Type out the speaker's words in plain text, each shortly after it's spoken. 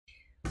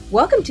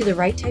Welcome to the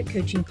Right Type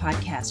Coaching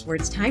Podcast, where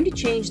it's time to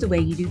change the way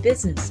you do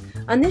business.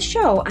 On this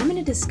show, I'm going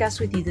to discuss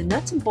with you the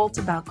nuts and bolts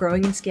about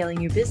growing and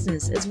scaling your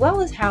business, as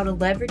well as how to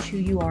leverage who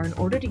you are in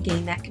order to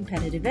gain that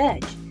competitive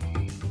edge.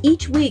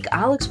 Each week,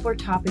 I'll explore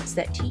topics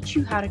that teach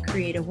you how to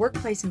create a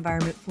workplace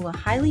environment full of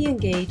highly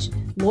engaged,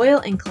 loyal,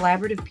 and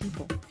collaborative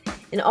people.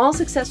 And all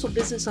successful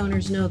business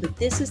owners know that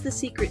this is the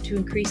secret to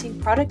increasing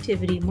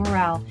productivity,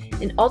 morale,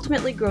 and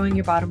ultimately growing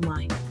your bottom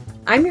line.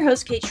 I'm your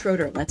host, Kate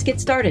Schroeder. Let's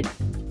get started.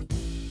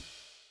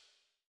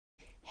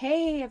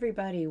 Hey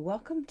everybody,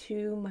 welcome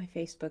to my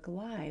Facebook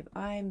Live.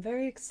 I'm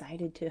very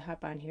excited to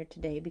hop on here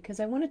today because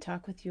I want to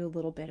talk with you a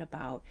little bit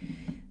about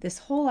this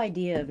whole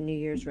idea of New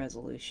Year's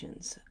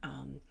resolutions.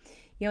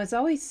 It's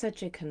always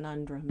such a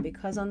conundrum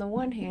because on the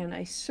one hand,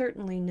 I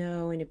certainly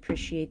know and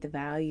appreciate the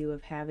value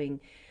of having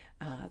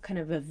kind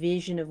of a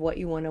vision of what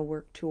you want to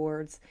work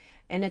towards.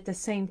 And at the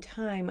same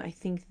time, I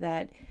think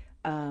that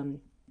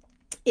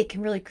it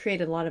can really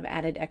create a lot of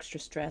added extra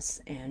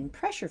stress and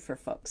pressure for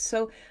folks.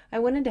 So I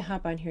wanted to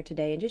hop on here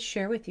today and just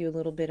share with you a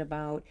little bit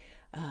about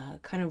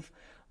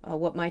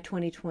what my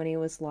 2020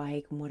 was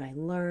like and what I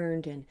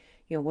learned and,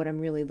 what I'm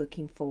really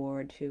looking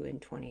forward to in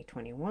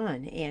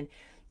 2021. And,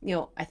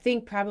 I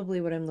think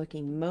probably what I'm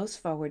looking most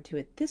forward to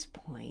at this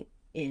point,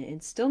 and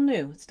it's still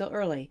new, it's still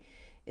early,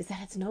 is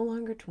that it's no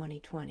longer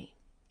 2020.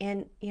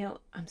 And,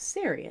 I'm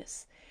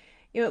serious.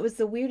 It was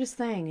the weirdest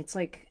thing. It's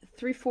like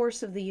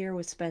 3/4 of the year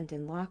was spent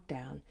in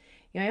lockdown.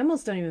 I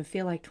almost don't even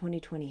feel like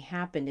 2020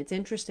 happened. It's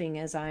interesting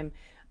as I'm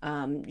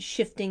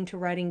shifting to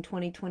writing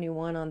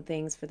 2021 on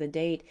things for the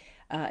date.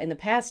 In the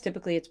past,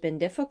 typically it's been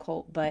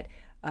difficult, but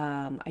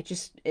I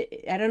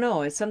don't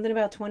know. It's something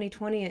about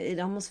 2020. It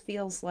almost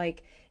feels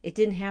like it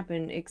didn't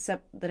happen,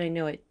 except that I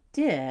know it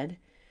did.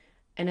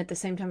 And at the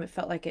same time, it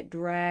felt like it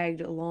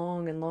dragged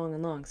along and long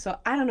and long. So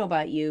I don't know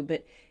about you,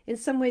 but in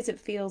some ways it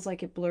feels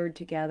like it blurred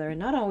together and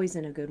not always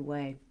in a good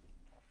way.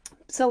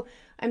 So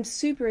I'm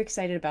super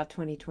excited about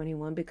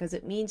 2021 because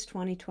it means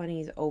 2020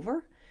 is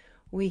over.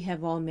 We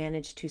have all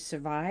managed to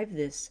survive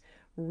this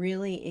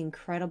really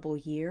incredible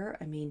year.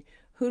 I mean,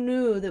 who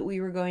knew that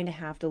we were going to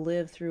have to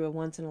live through a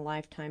once in a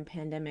lifetime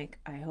pandemic,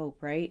 I hope,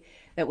 right?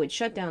 That would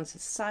shut down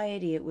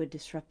society, it would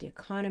disrupt the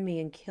economy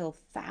and kill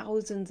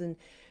thousands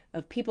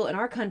of people in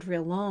our country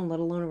alone, let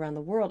alone around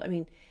the world. I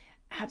mean,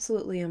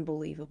 absolutely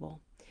unbelievable.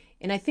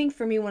 And I think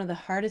for me, one of the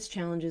hardest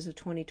challenges of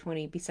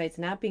 2020, besides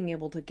not being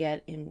able to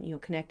get in,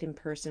 connect in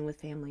person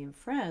with family and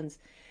friends,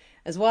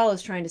 as well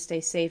as trying to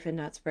stay safe and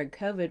not spread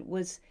COVID,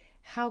 was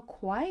how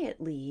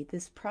quietly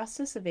this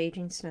process of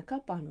aging snuck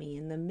up on me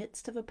in the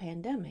midst of a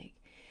pandemic.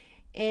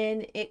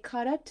 And it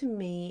caught up to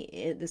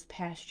me this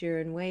past year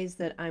in ways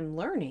that I'm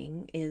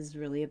learning is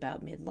really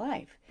about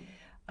midlife.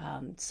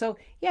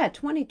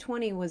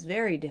 2020 was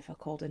very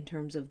difficult in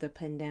terms of the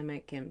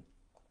pandemic and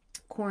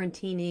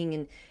quarantining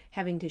and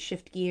having to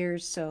shift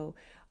gears so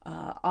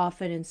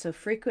often and so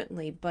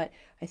frequently. But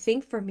I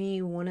think for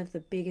me, one of the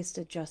biggest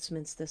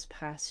adjustments this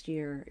past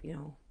year,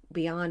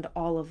 beyond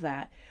all of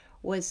that,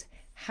 was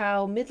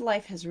how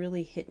midlife has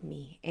really hit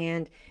me.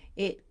 And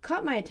it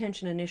caught my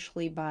attention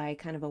initially by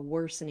kind of a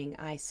worsening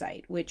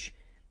eyesight, which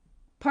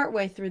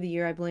partway through the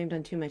year I blamed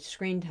on too much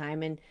screen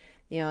time. And,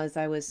 as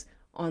I was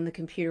on the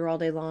computer all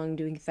day long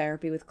doing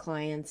therapy with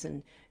clients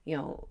and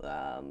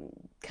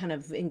kind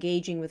of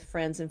engaging with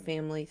friends and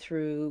family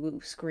through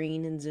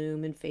screen and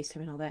Zoom and FaceTime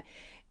and all that.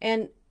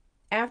 And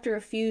after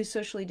a few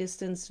socially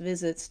distanced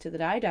visits to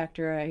the eye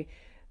doctor, I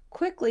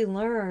quickly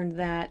learned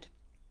that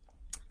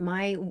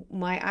my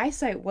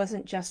eyesight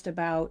wasn't just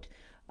about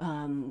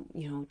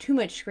too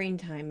much screen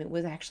time. It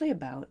was actually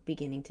about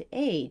beginning to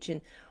age.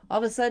 And all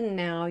of a sudden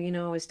now,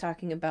 I was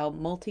talking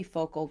about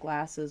multifocal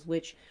glasses,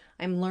 which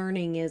I'm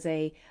learning is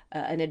an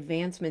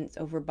advancement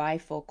over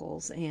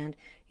bifocals, and,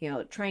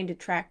 trying to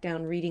track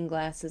down reading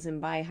glasses and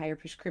buy higher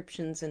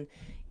prescriptions and,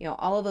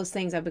 all of those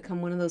things. I've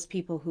become one of those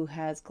people who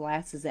has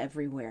glasses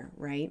everywhere,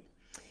 right?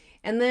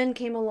 And then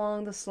came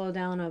along the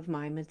slowdown of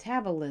my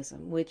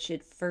metabolism, which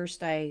at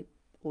first I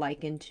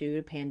likened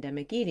to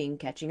pandemic eating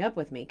catching up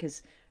with me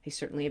because I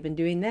certainly have been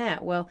doing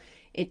that. Well,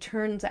 it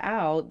turns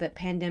out that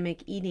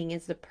pandemic eating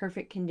is the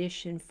perfect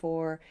condition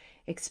for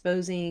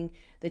exposing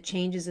the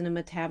changes in a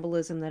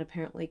metabolism that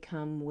apparently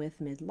come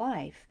with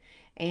midlife.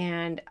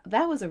 And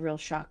that was a real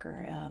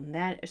shocker.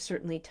 That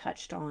certainly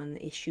touched on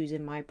issues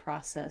in my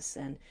process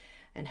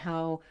and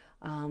how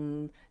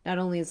not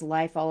only is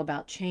life all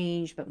about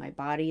change, but my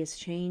body is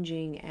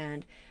changing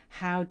and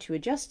how to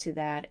adjust to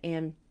that.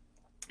 And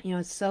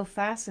it's so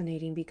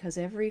fascinating because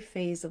every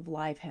phase of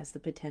life has the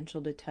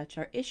potential to touch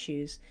our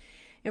issues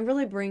and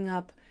really bring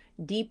up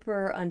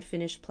deeper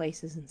unfinished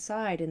places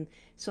inside. And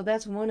so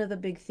that's one of the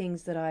big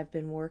things that I've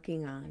been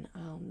working on,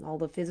 all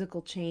the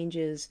physical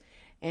changes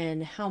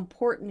and how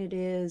important it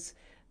is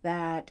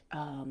that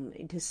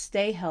to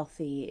stay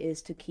healthy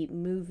is to keep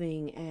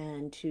moving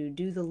and to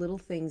do the little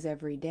things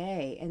every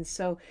day. And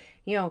so,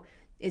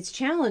 it's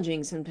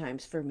challenging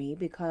sometimes for me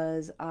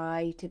because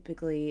I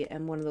typically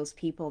am one of those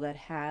people that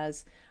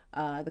has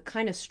the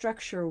kind of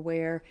structure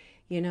where,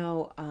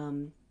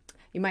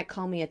 you might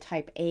call me a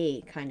type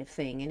A kind of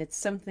thing. And it's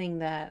something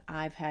that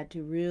I've had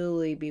to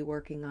really be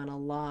working on a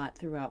lot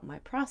throughout my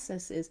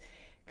process is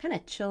kind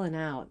of chilling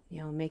out,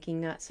 making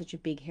not such a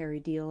big hairy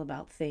deal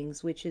about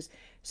things, which is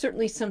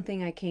certainly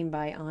something I came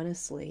by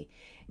honestly.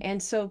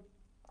 And so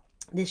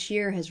this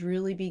year has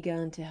really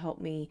begun to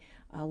help me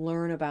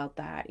learn about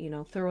that,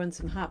 throw in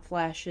some hot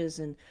flashes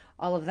and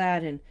all of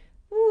that. And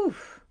whew,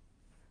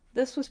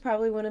 this was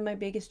probably one of my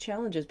biggest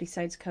challenges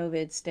besides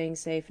COVID, staying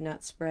safe,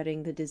 not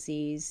spreading the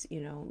disease,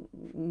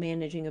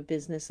 managing a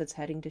business that's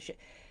heading to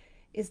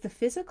is the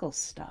physical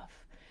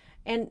stuff.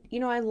 And,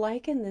 I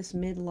liken this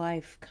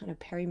midlife kind of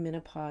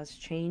perimenopause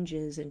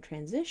changes and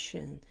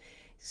transition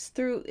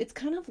it's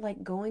kind of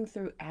like going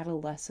through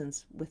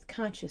adolescence with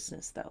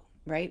consciousness, though,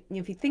 right?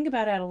 If you think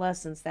about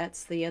adolescence,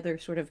 that's the other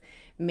sort of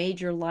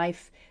major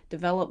life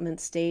development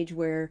stage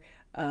where,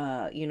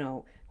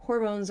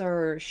 hormones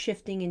are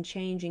shifting and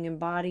changing, and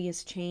body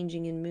is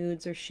changing, and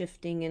moods are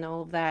shifting, and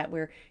all of that,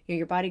 where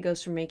your body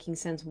goes from making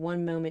sense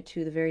one moment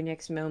to the very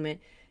next moment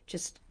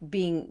just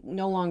being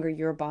no longer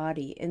your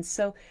body. And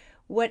so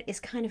what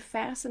is kind of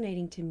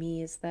fascinating to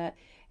me is that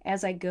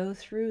as I go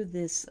through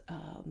this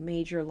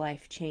major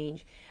life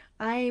change,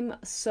 I'm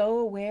so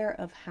aware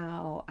of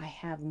how I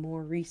have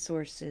more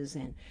resources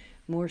and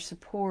more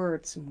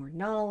supports, more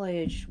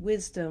knowledge,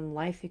 wisdom,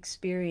 life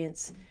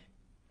experience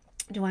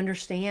to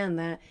understand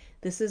that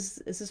this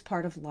is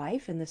part of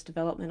life, and this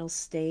developmental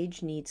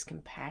stage needs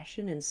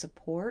compassion and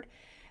support,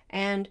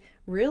 and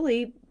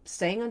really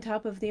staying on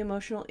top of the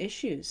emotional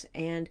issues.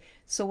 And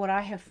so what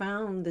I have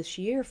found this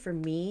year for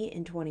me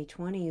in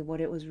 2020, what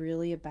it was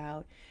really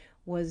about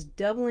was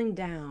doubling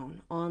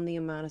down on the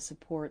amount of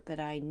support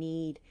that I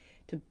need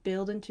to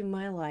build into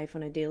my life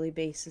on a daily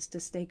basis to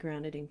stay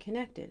grounded and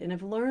connected. And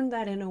I've learned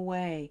that in a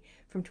way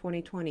from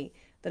 2020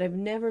 that I've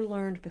never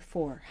learned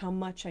before, how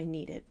much I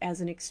need it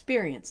as an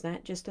experience,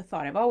 not just a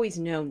thought. I've always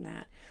known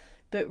that.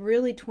 But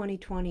really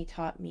 2020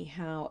 taught me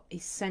how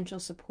essential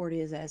support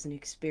is as an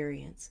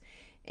experience.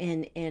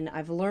 And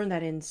I've learned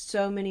that in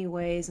so many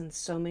ways and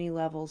so many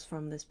levels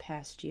from this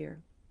past year.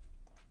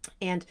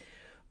 And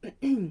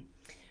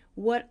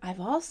what I've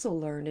also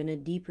learned in a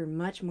deeper,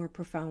 much more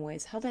profound way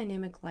is how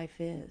dynamic life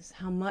is,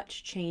 how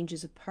much change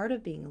is a part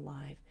of being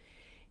alive,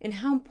 and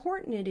how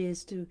important it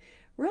is to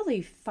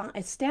really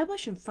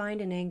establish and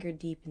find an anchor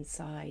deep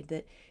inside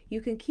that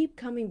you can keep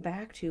coming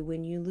back to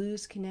when you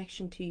lose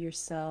connection to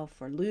yourself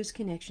or lose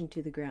connection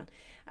to the ground.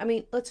 I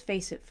mean, let's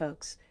face it,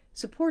 folks,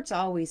 support's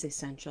always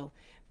essential,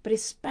 but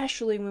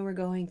especially when we're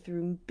going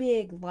through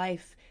big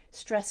life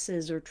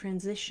stresses or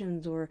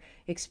transitions or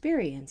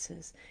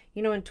experiences.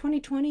 And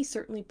 2020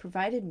 certainly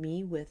provided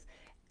me with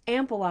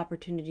ample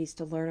opportunities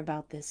to learn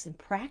about this and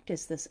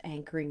practice this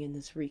anchoring and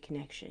this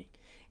reconnection.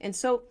 And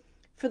so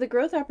for the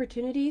growth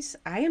opportunities,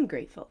 I am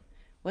grateful.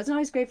 Wasn't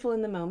always grateful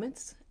in the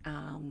moments,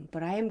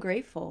 but I am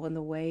grateful in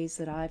the ways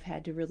that I've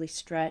had to really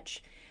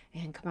stretch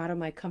and come out of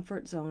my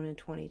comfort zone in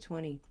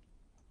 2020.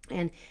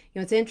 And,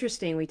 it's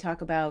interesting, we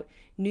talk about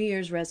New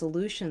Year's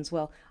resolutions.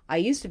 Well, I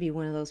used to be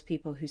one of those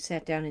people who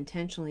sat down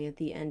intentionally at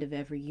the end of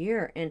every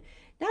year and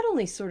not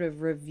only sort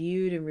of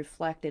reviewed and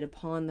reflected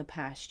upon the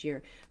past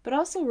year, but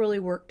also really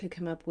worked to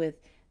come up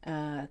with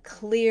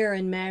clear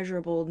and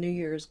measurable New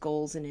Year's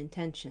goals and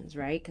intentions,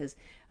 right? Because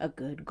a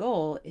good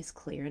goal is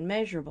clear and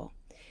measurable.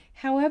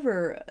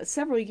 However,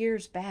 several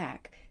years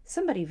back,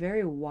 somebody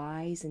very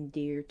wise and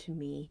dear to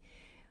me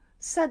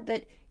said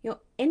that,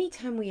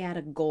 anytime we add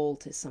a goal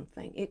to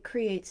something, it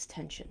creates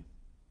tension.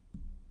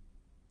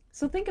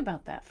 So think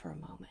about that for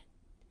a moment.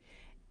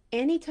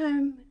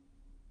 Anytime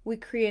we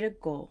create a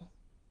goal,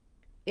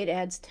 it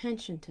adds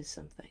tension to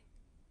something.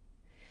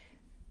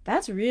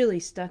 That's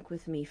really stuck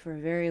with me for a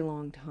very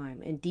long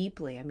time and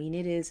deeply. I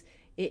mean,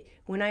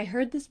 when I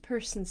heard this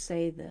person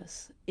say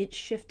this, it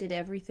shifted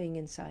everything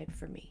inside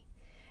for me.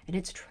 And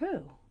it's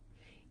true.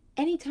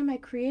 Anytime I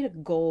create a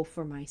goal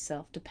for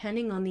myself,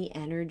 depending on the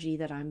energy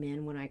that I'm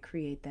in when I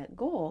create that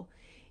goal,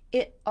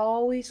 it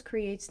always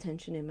creates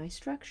tension in my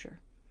structure.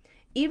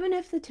 Even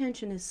if the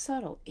tension is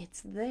subtle,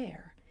 it's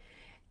there.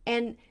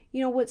 And,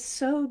 what's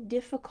so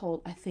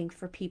difficult, I think,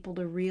 for people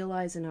to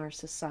realize in our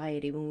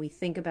society when we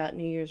think about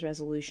New Year's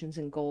resolutions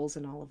and goals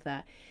and all of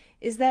that,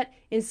 is that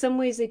in some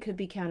ways they could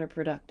be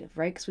counterproductive,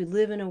 right? Because we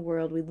live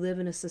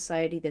in a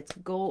society that's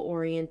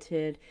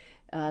goal-oriented.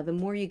 The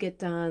more you get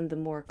done, the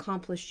more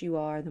accomplished you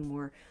are, the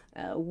more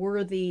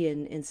worthy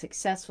and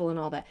successful and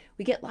all that.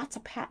 We get lots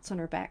of pats on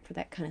our back for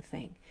that kind of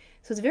thing.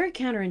 So it's very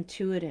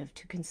counterintuitive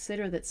to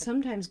consider that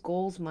sometimes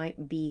goals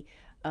might be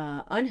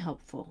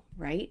unhelpful,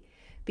 right?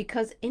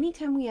 Because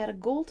anytime we add a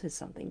goal to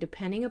something,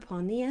 depending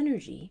upon the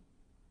energy,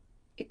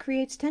 it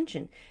creates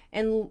tension.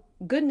 And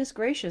goodness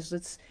gracious,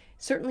 that's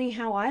certainly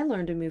how I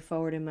learned to move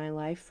forward in my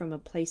life, from a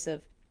place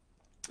of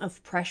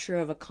pressure,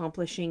 of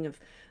accomplishing, of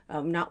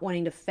not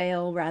wanting to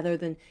fail, rather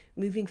than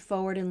moving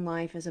forward in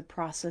life as a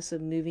process of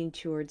moving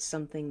towards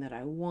something that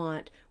I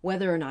want,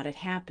 whether or not it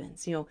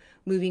happens.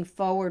 Moving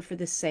forward for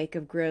the sake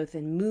of growth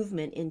and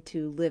movement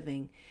into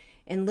living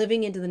and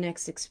living into the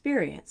next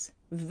experience.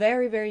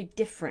 Very, very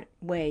different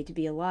way to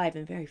be alive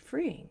and very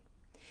freeing.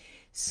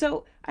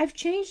 So I've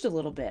changed a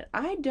little bit.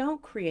 I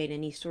don't create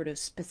any sort of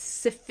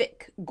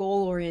specific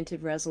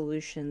goal-oriented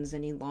resolutions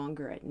any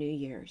longer at New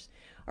Year's,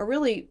 or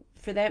really,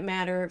 for that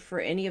matter, for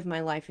any of my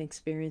life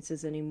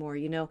experiences anymore.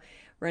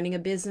 Running a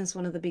business,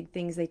 one of the big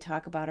things they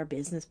talk about are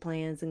business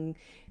plans and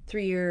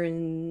 3-year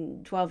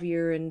and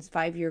 12-year and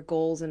 5-year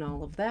goals and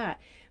all of that.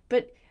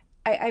 But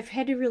I've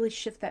had to really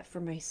shift that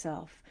for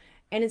myself.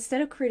 And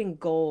instead of creating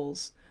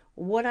goals,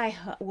 what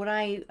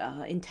I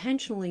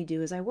intentionally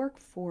do is I work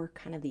for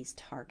kind of these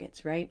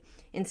targets, right?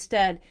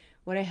 Instead,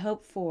 what I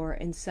hope for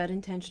and set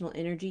intentional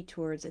energy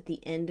towards at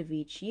the end of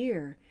each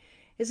year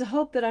is a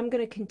hope that I'm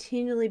going to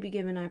continually be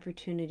given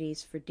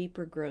opportunities for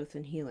deeper growth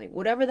and healing,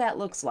 whatever that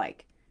looks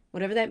like,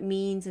 whatever that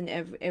means in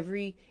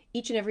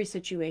each and every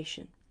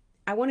situation.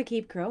 I want to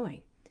keep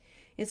growing.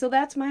 And so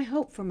that's my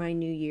hope for my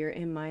new year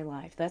in my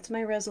life. That's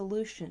my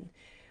resolution.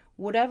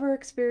 Whatever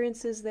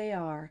experiences they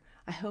are,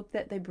 I hope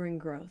that they bring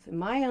growth. And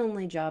my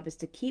only job is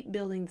to keep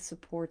building the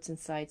supports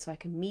inside so I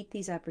can meet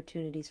these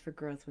opportunities for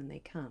growth when they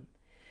come.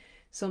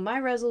 So my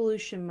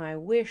resolution, my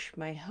wish,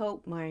 my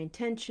hope, my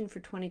intention for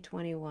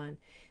 2021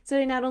 is that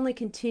I not only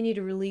continue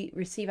to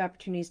receive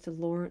opportunities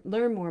to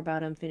learn more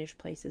about unfinished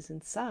places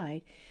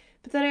inside,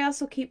 but that I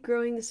also keep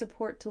growing the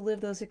support to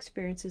live those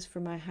experiences for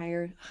my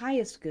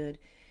highest good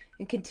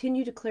and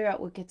continue to clear out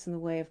what gets in the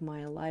way of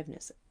my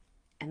aliveness.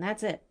 And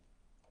that's it.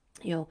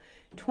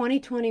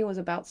 2020 was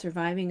about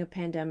surviving a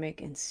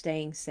pandemic and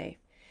staying safe.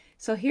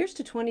 So here's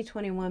to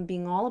 2021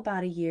 being all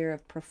about a year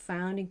of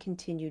profound and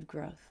continued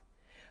growth.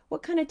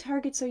 What kind of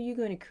targets are you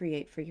going to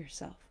create for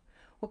yourself?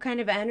 What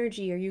kind of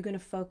energy are you going to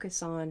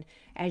focus on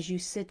as you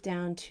sit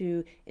down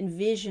to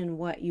envision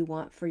what you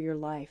want for your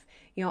life?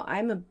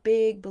 I'm a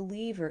big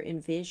believer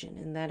in vision,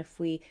 and that if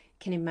we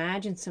can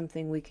imagine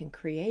something, we can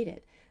create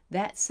it.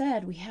 That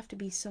said, we have to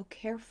be so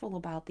careful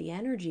about the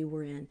energy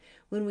we're in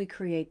when we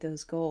create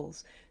those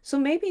goals. So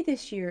maybe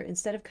this year,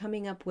 instead of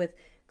coming up with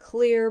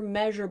clear,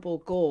 measurable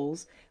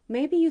goals,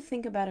 maybe you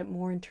think about it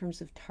more in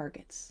terms of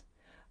targets.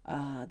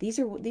 These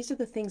are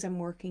the things I'm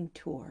working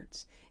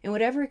towards. And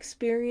whatever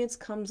experience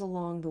comes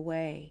along the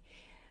way,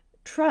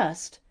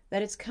 trust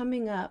that it's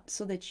coming up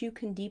so that you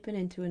can deepen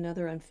into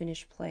another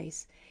unfinished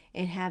place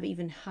and have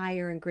even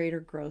higher and greater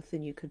growth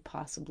than you could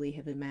possibly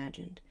have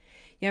imagined.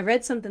 I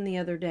read something the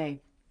other day.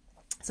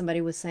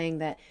 Somebody was saying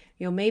that,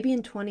 maybe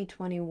in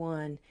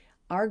 2021,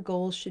 our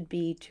goal should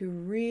be to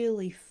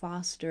really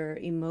foster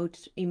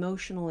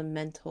emotional and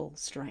mental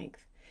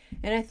strength.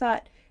 And I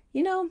thought,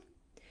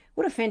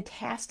 what a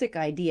fantastic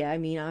idea. I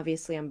mean,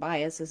 obviously I'm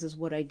biased. This is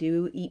what I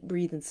do, eat,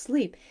 breathe, and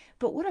sleep.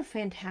 But what a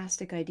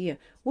fantastic idea.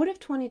 What if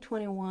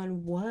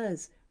 2021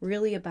 was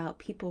really about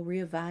people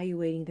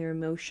reevaluating their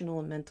emotional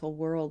and mental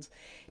worlds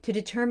to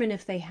determine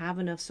if they have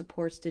enough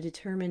supports, to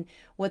determine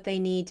what they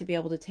need to be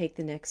able to take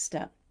the next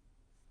step?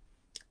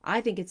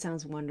 I think it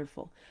sounds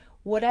wonderful.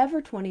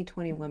 Whatever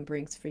 2021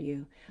 brings for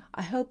you,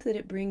 I hope that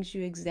it brings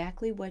you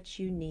exactly what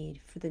you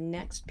need for the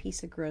next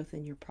piece of growth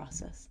in your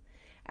process.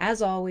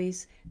 As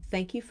always,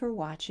 thank you for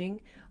watching.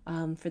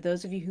 For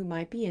those of you who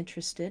might be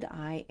interested,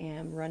 I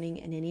am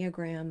running an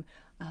Enneagram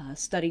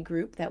study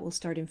group that will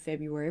start in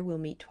February. We'll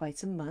meet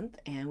twice a month,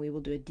 and we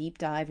will do a deep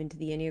dive into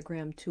the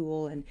Enneagram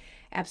tool and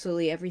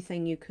absolutely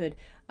everything you could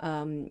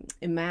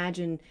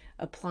imagine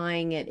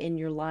applying it in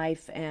your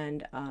life,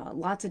 and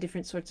lots of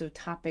different sorts of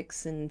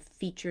topics and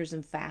features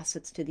and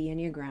facets to the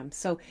Enneagram.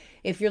 So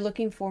if you're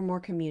looking for more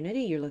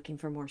community, you're looking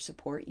for more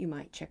support, you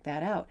might check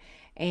that out.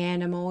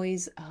 And I'm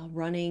always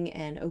running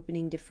and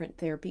opening different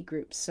therapy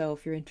groups. So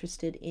if you're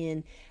interested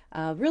in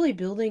really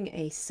building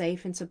a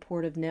safe and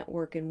supportive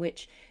network in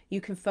which you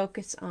can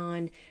focus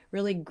on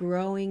really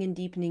growing and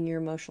deepening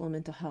your emotional and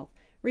mental health,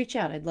 reach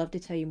out. I'd love to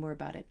tell you more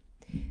about it.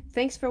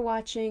 Thanks for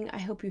watching. I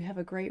hope you have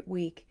a great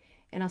week,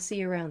 and I'll see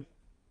you around.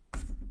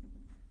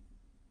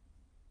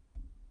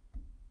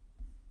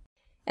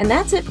 And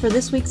that's it for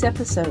this week's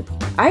episode.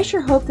 I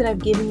sure hope that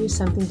I've given you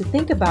something to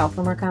think about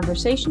from our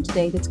conversation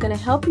today that's going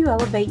to help you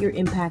elevate your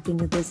impact in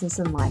your business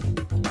and life.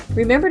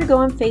 Remember to go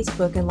on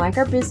Facebook and like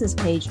our business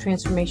page,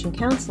 Transformation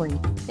Counseling.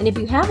 And if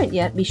you haven't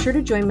yet, be sure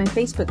to join my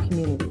Facebook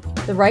community,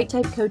 The Right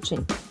Type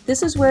Coaching.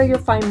 This is where you'll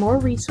find more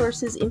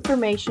resources,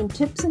 information,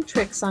 tips, and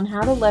tricks on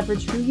how to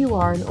leverage who you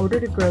are in order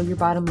to grow your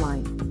bottom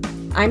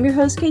line. I'm your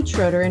host, Kate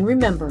Schroeder, and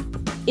remember,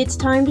 it's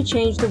time to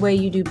change the way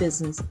you do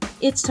business.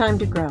 It's time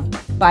to grow.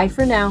 Bye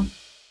for now.